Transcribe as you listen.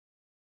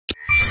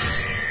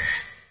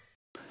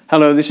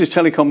Hello, this is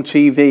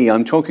TelecomTV.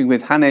 I'm talking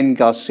with Hanen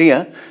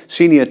Garcia,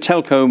 Senior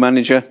Telco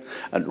Manager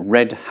at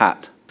Red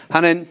Hat.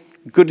 Hanen,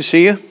 good to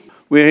see you.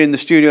 We're in the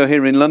studio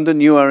here in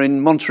London. You are in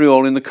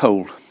Montreal in the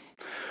cold.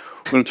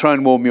 We'll try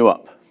and warm you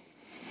up.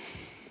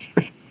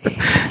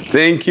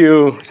 Thank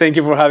you. Thank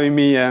you for having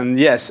me. And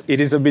yes, it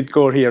is a bit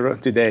cold here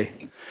today.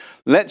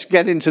 Let's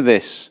get into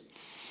this.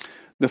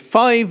 The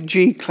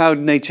 5G Cloud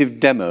Native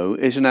demo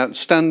is an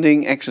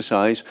outstanding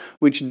exercise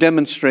which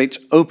demonstrates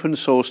open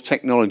source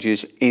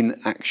technologies in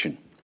action.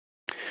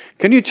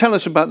 Can you tell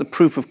us about the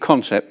proof of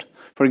concept?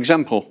 For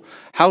example,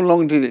 how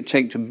long did it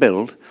take to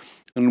build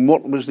and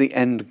what was the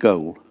end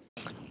goal?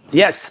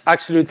 Yes,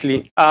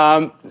 absolutely.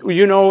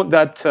 You know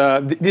that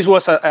this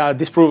was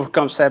this proof of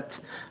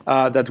concept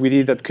that we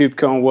did at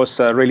KubeCon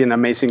was really an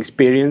amazing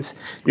experience.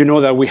 You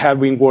know that we have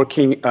been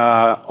working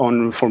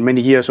for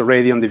many years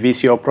already on the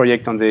VCO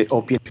project on the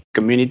open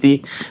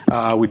community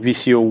with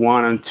VCO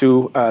 1 and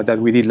 2 that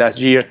we did last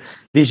year.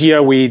 This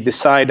year we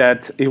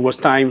decided it was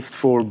time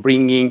for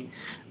bringing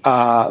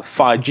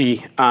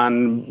 5G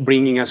and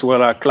bringing as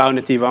well a cloud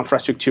native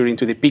infrastructure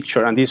into the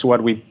picture, and this is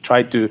what we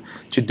tried to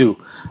do.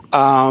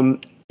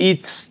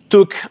 It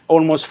took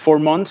almost 4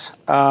 months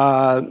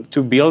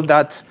to build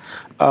that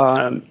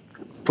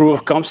proof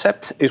of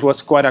concept. It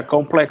was quite a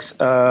complex,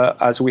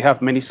 as we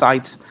have many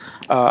sites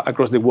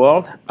across the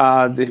world.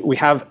 We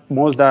have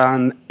more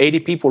than 80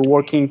 people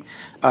working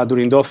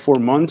during those 4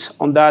 months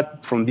on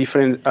that from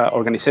different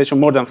organizations,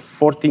 more than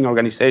 14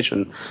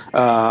 organizations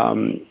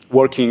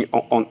working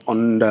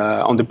on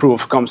the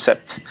proof of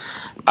concept.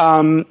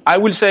 I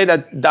will say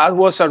that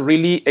was a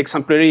really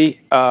exemplary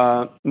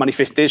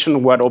manifestation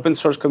of what open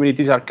source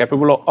communities are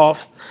capable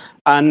of.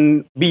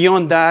 And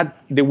beyond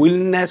that, the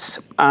willingness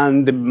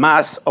and the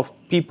mass of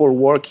people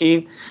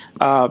working,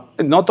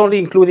 not only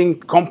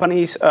including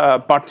companies,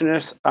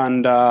 partners,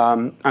 and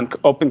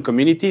open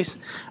communities,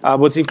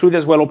 but include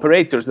as well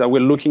operators that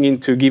were looking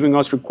into giving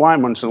us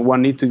requirements on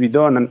what needs to be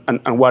done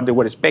and what they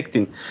were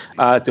expecting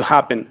to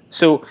happen.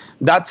 So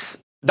that's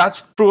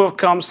proof of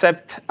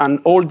concept, and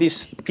all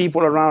these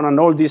people around and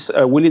all this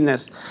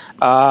willingness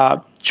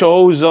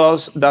shows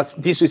us that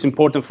this is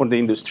important for the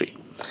industry.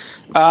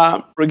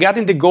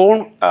 Regarding the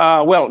goal,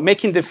 well,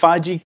 making the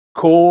 5G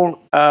core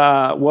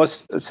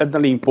was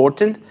certainly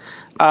important,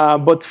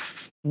 but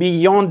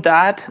beyond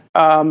that,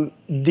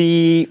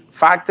 the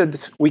fact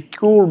that we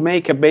could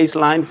make a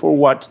baseline for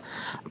what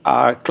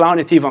cloud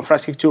native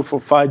infrastructure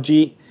for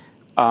 5G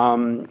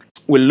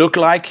will look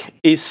like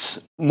it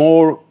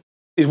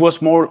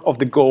was more of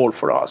the goal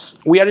for us.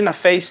 We are in a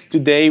phase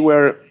today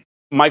where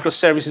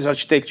microservices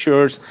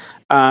architectures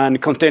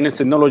and container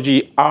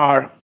technology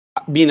are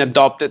being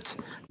adopted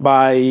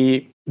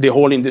by the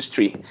whole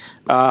industry.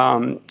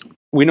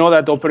 We know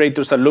that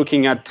operators are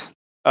looking at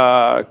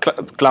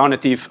cloud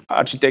native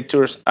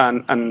architectures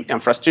and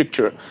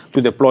infrastructure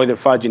to deploy their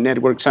 5G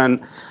networks. And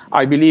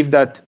I believe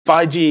that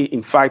 5G,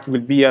 in fact,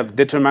 will be a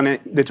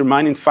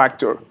determining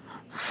factor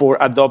for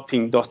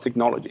adopting those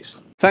technologies.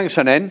 Thanks,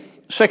 Hanen.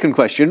 Second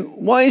question,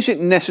 why is it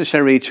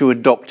necessary to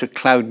adopt a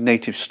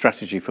cloud-native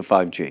strategy for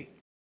 5G?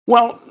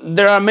 Well,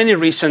 there are many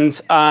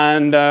reasons,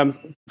 and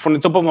from the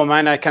top of my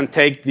mind, I can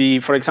take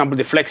for example,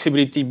 the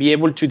flexibility, be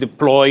able to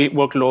deploy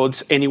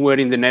workloads anywhere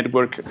in the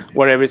network,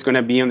 wherever it's going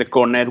to be on the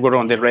core network,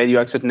 on the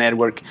radio access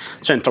network,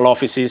 central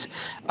offices.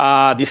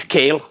 The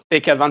scale,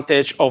 take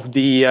advantage of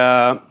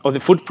the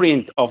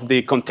footprint of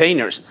the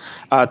containers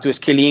to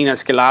scale in and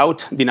scale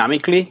out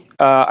dynamically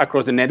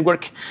across the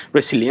network.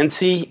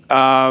 Resiliency,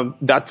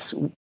 that's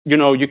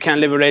you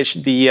can leverage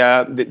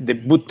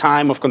the boot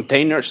time of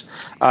containers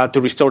to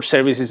restore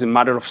services in a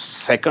matter of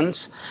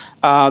seconds.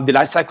 The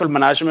lifecycle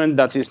management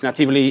that is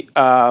natively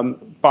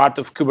part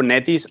of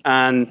Kubernetes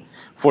and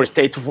for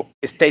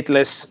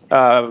stateless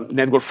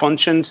network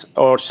functions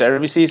or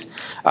services.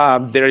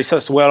 There is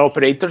as well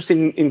operators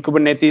in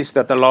Kubernetes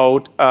that allow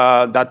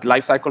that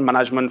lifecycle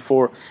management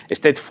for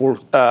stateful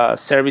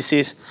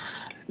services.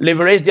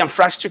 Leverage the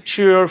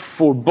infrastructure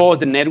for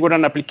both the network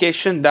and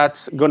application.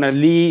 That's gonna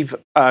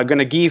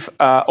give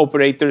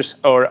operators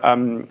or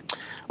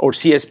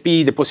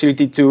CSP the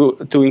possibility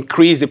to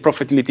increase the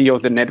profitability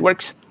of the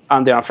networks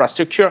and their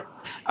infrastructure.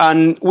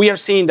 And we are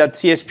seeing that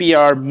CSP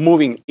are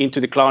moving into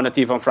the cloud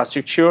native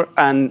infrastructure,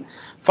 and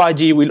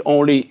 5G will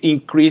only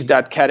increase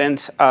that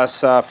cadence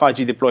as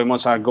 5G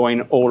deployments are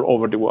going all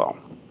over the world.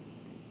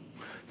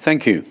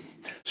 Thank you.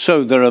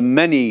 So there are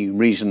many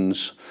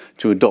reasons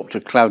to adopt a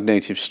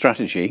cloud-native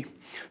strategy.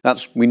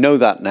 We know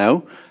that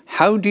now.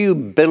 How do you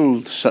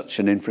build such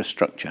an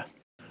infrastructure?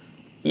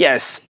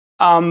 Yes,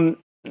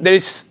 there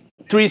is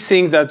 3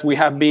 things that we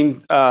have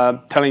been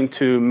telling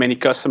to many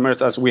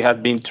customers as we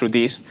have been through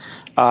this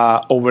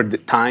over the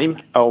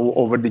time,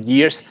 over the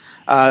years.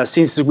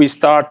 Since we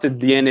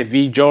started the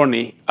NFV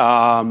journey,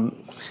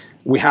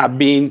 we have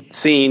been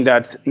seeing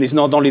that it's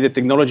not only the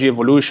technology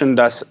evolution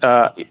that's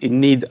it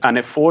need an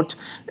effort,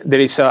 there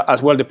is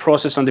as well the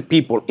process and the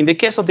people. In the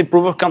case of the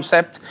proof of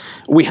concept,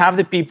 we have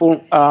the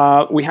people,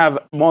 we have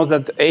more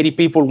than 80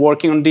 people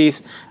working on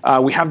this.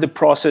 We have the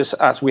process,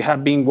 as we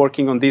have been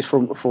working on this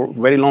for a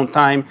very long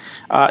time.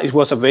 It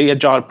was a very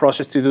agile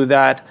process to do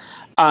that.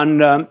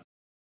 But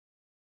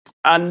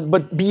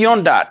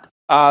beyond that,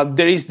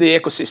 there is the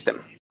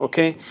ecosystem.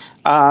 Okay,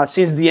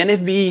 since the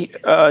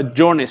NFV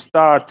journey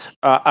start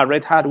at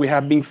Red Hat, we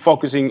have been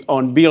focusing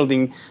on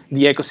building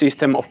the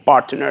ecosystem of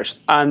partners,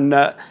 and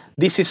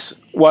this is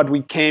what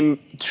we came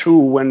through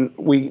when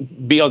we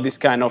built this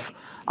kind of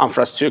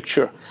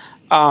infrastructure.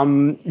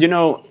 You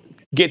know,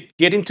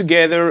 getting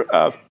together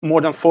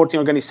more than 14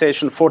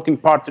 organizations, 14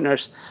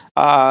 partners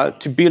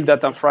to build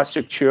that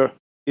infrastructure.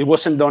 It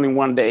wasn't done in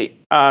one day.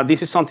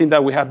 This is something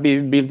that we have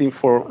been building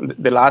for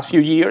the last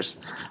few years.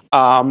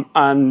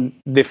 And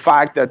the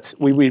fact that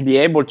we will be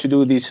able to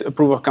do this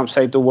proof of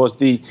concept was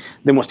the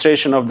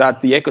demonstration of that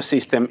the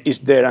ecosystem is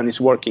there and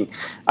is working.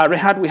 At Red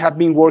Hat, we have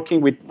been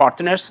working with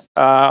partners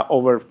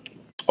over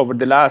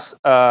the last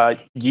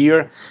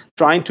year,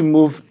 trying to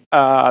move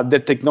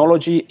the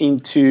technology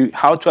into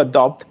how to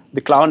adopt the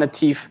cloud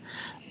native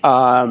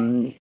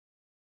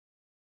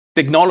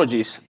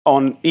technologies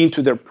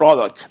into their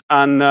product.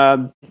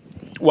 And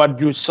what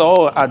you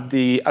saw at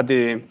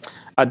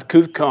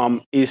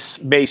KubeCon is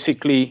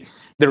basically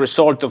the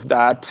result of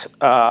that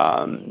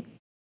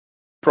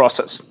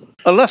process.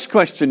 A last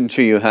question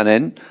to you,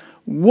 Hanen.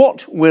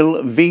 What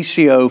will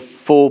VCO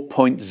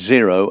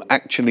 4.0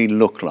 actually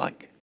look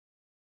like?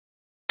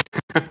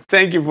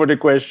 Thank you for the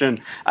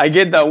question. I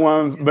get that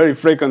one very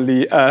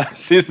frequently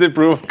since the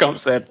proof of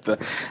concept. There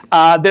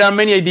are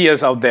many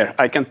ideas out there.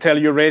 I can tell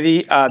you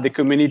already, the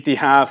community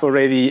have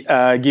already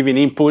given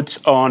input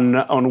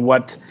on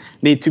what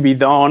needs to be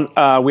done.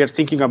 We are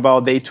thinking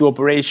about the E2E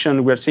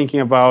operation. We are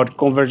thinking about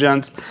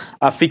convergence,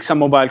 fixed and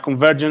mobile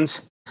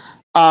convergence.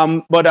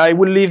 But I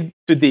will leave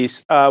to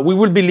this. We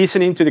will be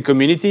listening to the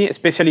community,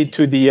 especially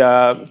to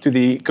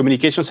the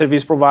communication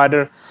service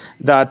provider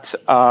that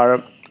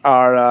are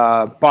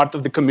part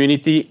of the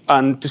community,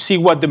 and to see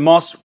what the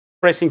most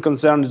pressing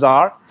concerns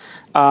are.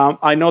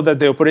 I know that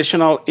the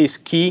operational is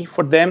key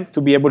for them to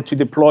be able to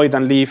deploy it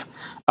and leave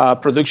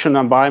production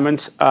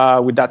environments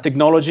with that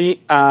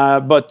technology.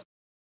 But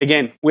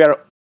again, we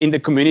are in the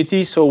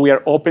community, so we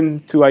are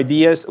open to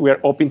ideas, we are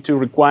open to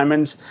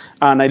requirements,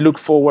 and I look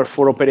forward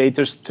for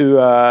operators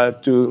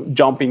to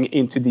jumping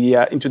into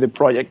the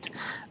project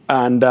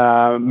and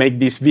make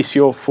this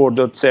VCO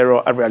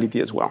 4.0 a reality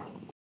as well.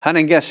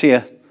 Hanen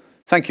Garcia,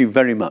 thank you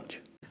very much.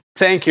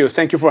 Thank you.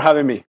 Thank you for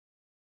having me.